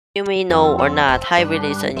You may know or not, Hive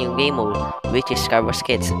released a new game mode, which is Skywars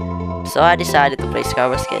Kids. So I decided to play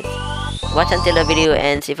Skywars Kids. Watch until the video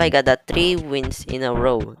ends if I got that 3 wins in a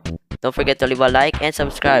row. Don't forget to leave a like and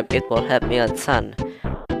subscribe, it will help me a ton.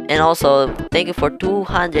 And also, thank you for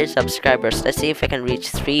 200 subscribers. Let's see if I can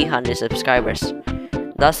reach 300 subscribers.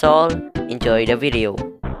 That's all, enjoy the video.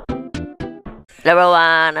 Hello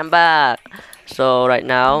everyone, I'm back. So right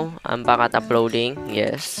now, I'm back at uploading,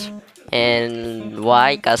 yes. And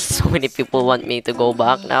why? Because so many people want me to go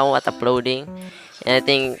back now at uploading. And I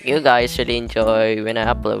think you guys really enjoy when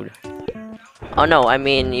I upload. Oh no, I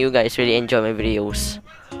mean you guys really enjoy my videos.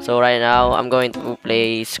 So right now, I'm going to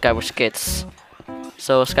play Skywars Kids.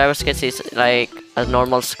 So Skywars Kids is like a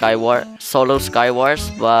normal solo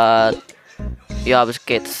Skywars, but you have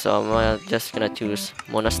kids. So I'm just gonna choose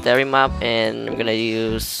Monastery map, and I'm gonna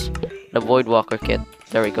use the Void Walker kit.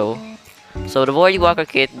 There we go. So the Void Walker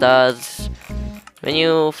kit does, when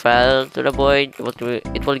you fell to the void,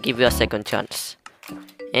 it will give you a second chance.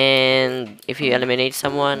 And if you eliminate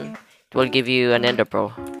someone, it will give you an Ender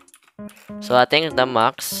Pearl. So I think the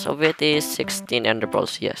max of it is 16 Ender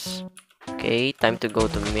Pearls, yes. Okay, time to go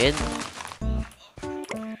to mid.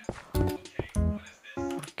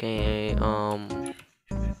 Okay,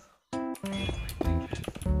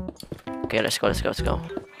 okay, let's go.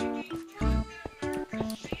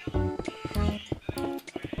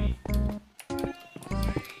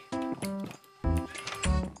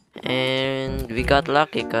 And we got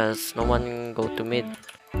lucky because no one go to mid.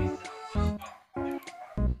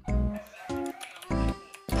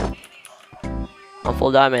 I'm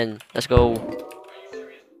full diamond. Let's go.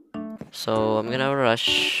 So I'm gonna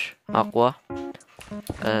rush Aqua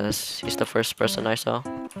because he's the first person I saw.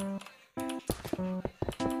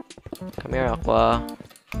 Come here, Aqua.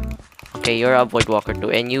 Okay, you're a Void Walker too,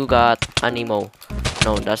 and you got an emo.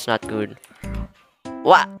 No, that's not good.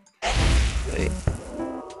 What? Wait.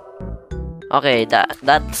 Okay,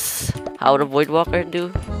 that's how the Void Walker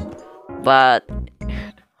do. But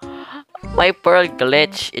my pearl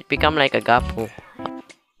glitch, it become like a gapu.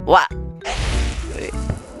 What? Wait.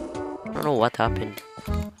 I don't know what happened.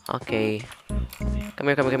 Okay. Come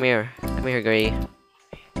here. Come here, Gray.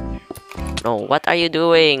 No, what are you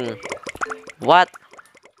doing? What?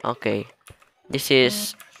 Okay. This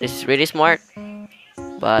is really smart.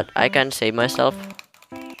 But I can save myself.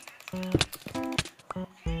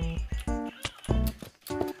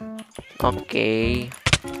 Okay.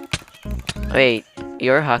 Wait,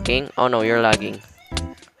 you're hacking? Oh no, you're lagging.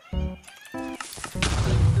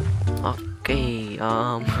 Okay,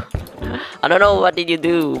 I don't know, what did you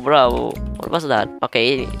do, bro? What was that?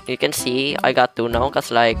 Okay, you can see I got 2 now,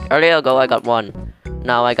 cause like earlier ago I got 1.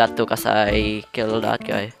 Now I got 2 cause I killed that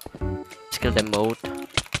guy. Let's kill them both.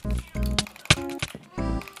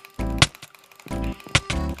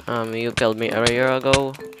 You killed me earlier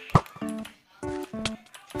ago.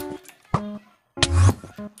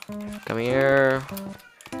 Come here.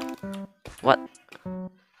 What?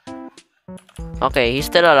 Okay, he's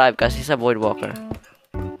still alive because he's a Void Walker.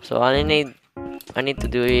 So all I need to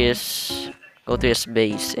do is go to his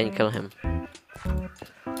base and kill him.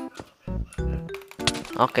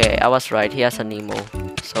 Okay, I was right. He has a Nemo.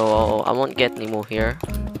 So I won't get Nemo here.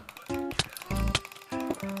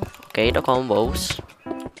 Okay, the combos.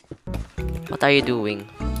 What are you doing?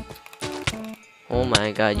 Oh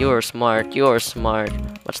my god, you're smart.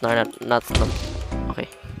 What's not. Okay.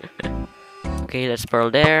 Okay, let's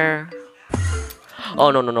pearl there.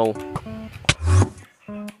 Oh no.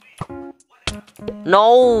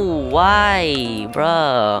 No, why,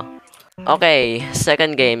 bruh? Okay,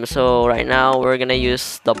 second game. So right now we're gonna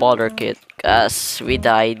use the Boulder kit because we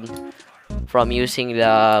died from using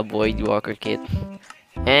the Void Walker kit.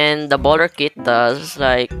 And the Boulder kit does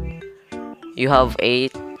like you have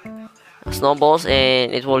 8 snowballs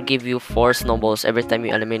and it will give you 4 snowballs every time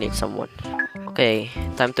you eliminate someone. Okay,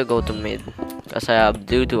 time to go to mid because I have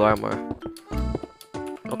doo-doo armor.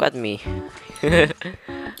 Look at me.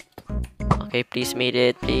 Okay, please made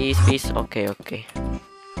it. Please. Okay. Okay,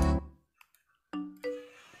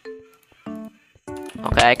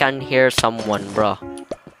 I can hear someone, bro.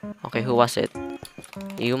 Okay, who was it?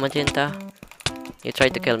 You, Magenta? You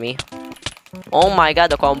tried to kill me. Oh my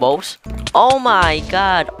god, the combos. Oh my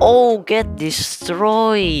god. Oh, get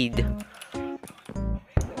destroyed.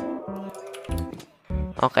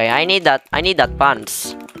 Okay, I need that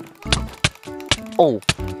pants. Oh.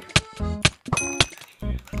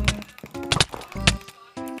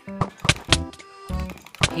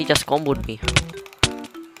 He just comboed me.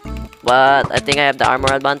 But I think I have the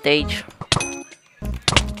armor advantage.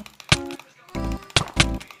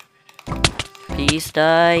 Please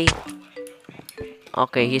die.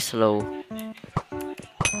 Okay, he's slow.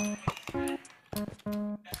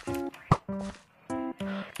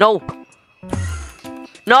 No!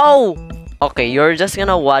 No! Okay, you're just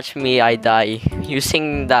gonna watch me I die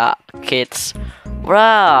using the kits.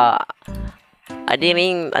 Bruh! I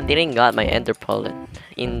didn't got my ender pollen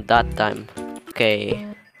in that time. Okay.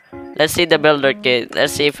 Let's see the builder kit.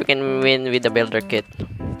 Let's see if we can win with the builder kit.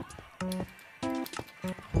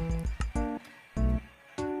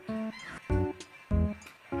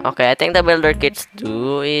 Okay, I think the builder kits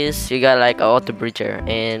do is you got like a auto bridger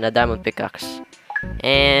and a diamond pickaxe.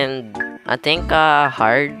 And I think a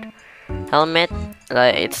hard helmet.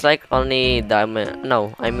 Like it's like only diamond.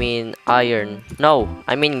 No, I mean iron. No,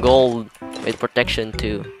 I mean gold with protection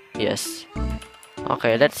too. Yes.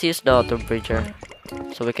 Okay, let's use the auto bridger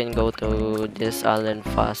so we can go to this island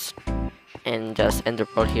fast and just ender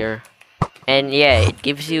pearl here. And yeah, it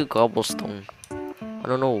gives you cobblestone. I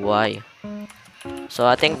don't know why. So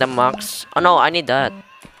I think the max. Oh no, I need that.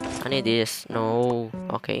 I need this. No.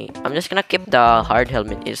 Okay, I'm just gonna keep the hard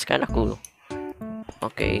helmet. It's kind of cool.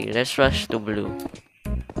 Okay, let's rush to blue.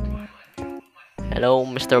 Hello,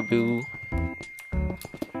 Mr. Blue.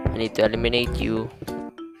 I need to eliminate you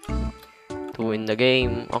to win the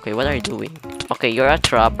game. Okay, what are you doing? Okay, you're a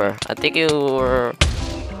trapper. I think you were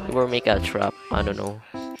make a trap. I don't know.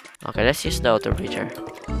 Okay, let's use the auto bridger.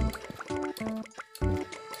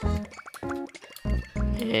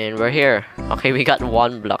 And we're here. Okay, we got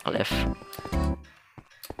one block left.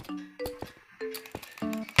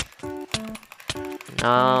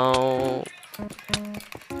 Now,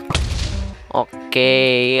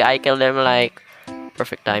 okay, I killed them like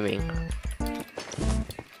perfect timing.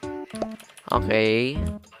 Okay,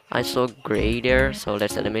 I saw Gray there, so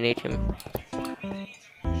let's eliminate him.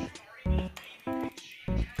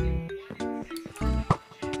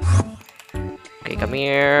 Okay, come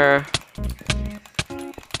here.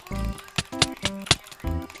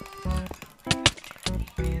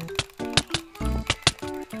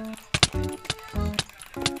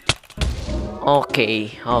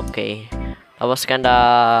 Okay. I was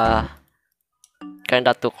kinda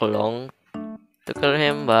took long to kill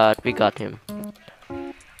him, but we got him.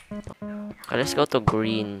 Okay, let's go to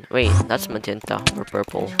green. Wait, that's magenta or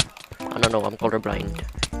purple. I don't know, I'm colorblind.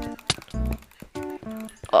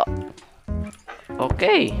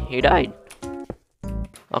 Okay, he died.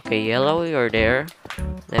 Okay, yellow, you're there.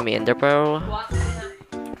 Let me ender pearl.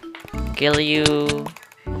 Kill you.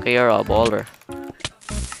 Okay, you're a baller.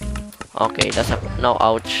 Okay, that's a no.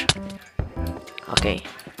 Ouch. Okay.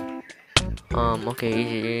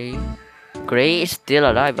 Okay. Gray is still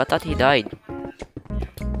alive. I thought he died.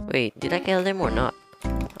 Wait, did I kill him or not?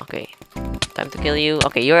 Okay. Time to kill you.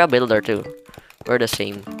 Okay, you're a builder too. We're the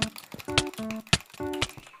same.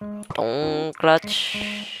 Don't clutch.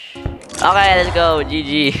 Okay, let's go.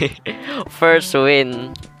 GG. First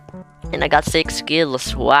win. And I got 6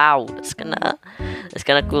 kills. Wow, that's kinda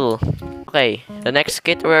cool. Okay, the next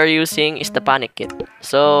kit we're using is the panic kit.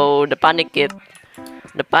 So the panic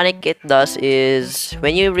kit does is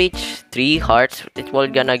when you reach 3 hearts, it will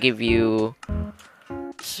gonna give you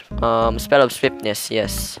spell of swiftness.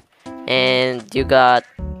 Yes, and you got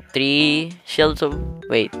 3 spells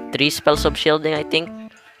of shielding, I think.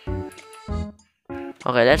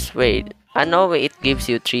 Okay, let's wait. I know it gives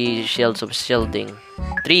you 3 shields of shielding.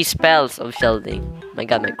 3 spells of shielding. My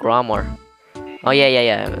god, my grammar. Oh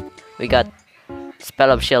yeah. We got spell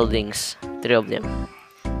of shieldings. 3 of them.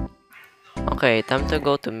 Okay, time to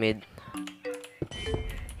go to mid.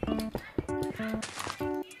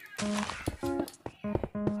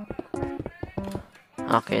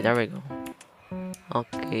 Okay, there we go.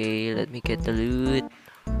 Okay, let me get the loot.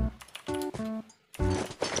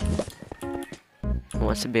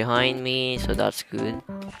 What's behind me, so that's good.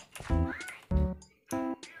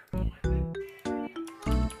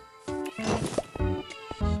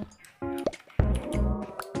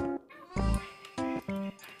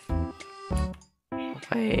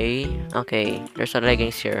 Okay, there's a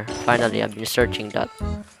leggings here. Finally, I've been searching that.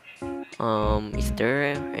 Is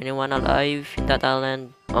there anyone alive in that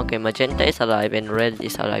island? Okay, magenta is alive and red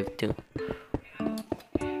is alive too.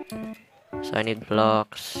 So I need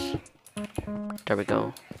blocks. There we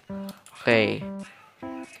go. Okay,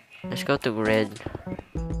 let's go to red.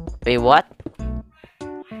 Wait, what?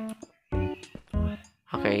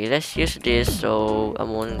 Okay, let's use this so I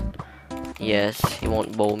won't. Yes, he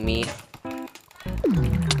won't bow me.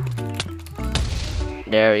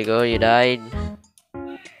 There we go, you died.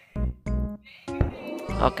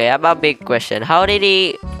 Okay, I have a big question. How did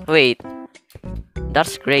he... Wait.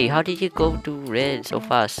 That's gray. How did he go to red so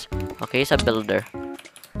fast? Okay, he's a builder.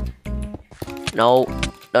 No,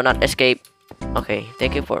 do not escape. Okay,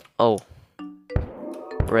 thank you for. Oh,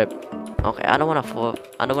 rip. Okay, I don't wanna fall.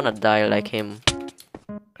 I don't wanna die like him.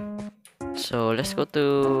 So let's go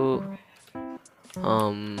to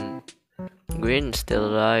Green still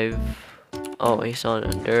alive. Oh, he's on.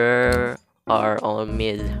 There are on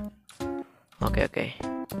mid. Okay, okay.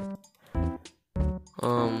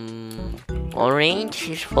 Orange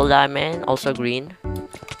is full diamond. Also green.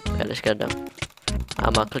 Okay, let's get them.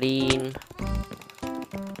 I'm a clean.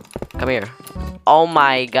 Come here. Oh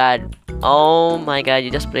my god. Oh my god,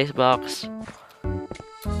 you just placed blocks.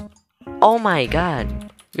 Oh my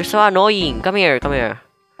god. You're so annoying. Come here, come here.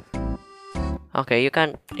 Okay, you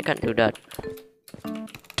can't do that.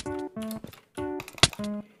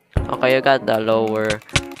 Okay, you got the lower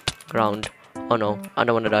ground. Oh no, I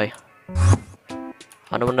don't wanna die.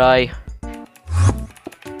 I don't wanna die.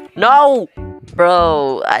 No!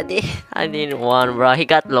 Bro, I didn't want, bro. He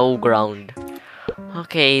got low ground.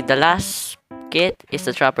 Okay, the last kit is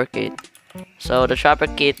the trapper kit. So the trapper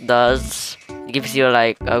kit gives you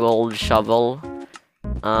like a gold shovel,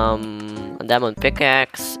 a diamond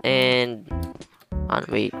pickaxe, and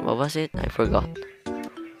wait, what was it? I forgot.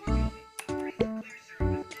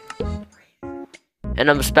 And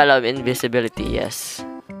a spell of invisibility, yes.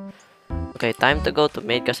 Okay, time to go to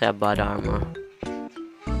mid because I have bad armor.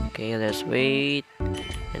 Okay, let's wait.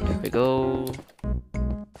 And there we go.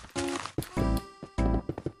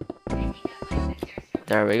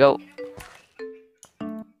 There we go.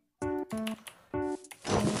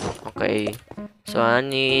 Okay, so I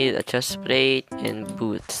need a chest plate and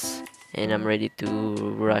boots. And I'm ready to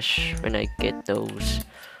rush when I get those.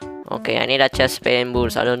 Okay, I need a chest plate and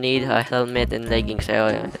boots. I don't need a helmet and leggings.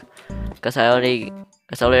 Because I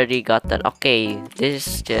already got that. Okay,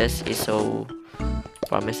 this chest is so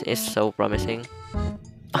promising. It's so promising.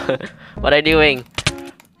 What are you doing?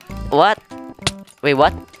 What? Wait,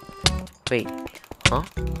 what? Wait. Huh?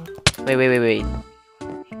 Wait.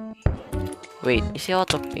 Wait, is he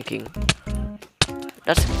auto thinking?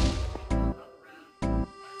 That's.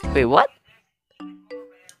 Wait, what?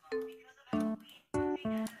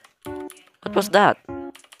 What was that?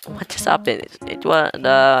 What just happened? It was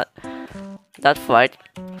that fight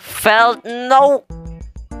felt no.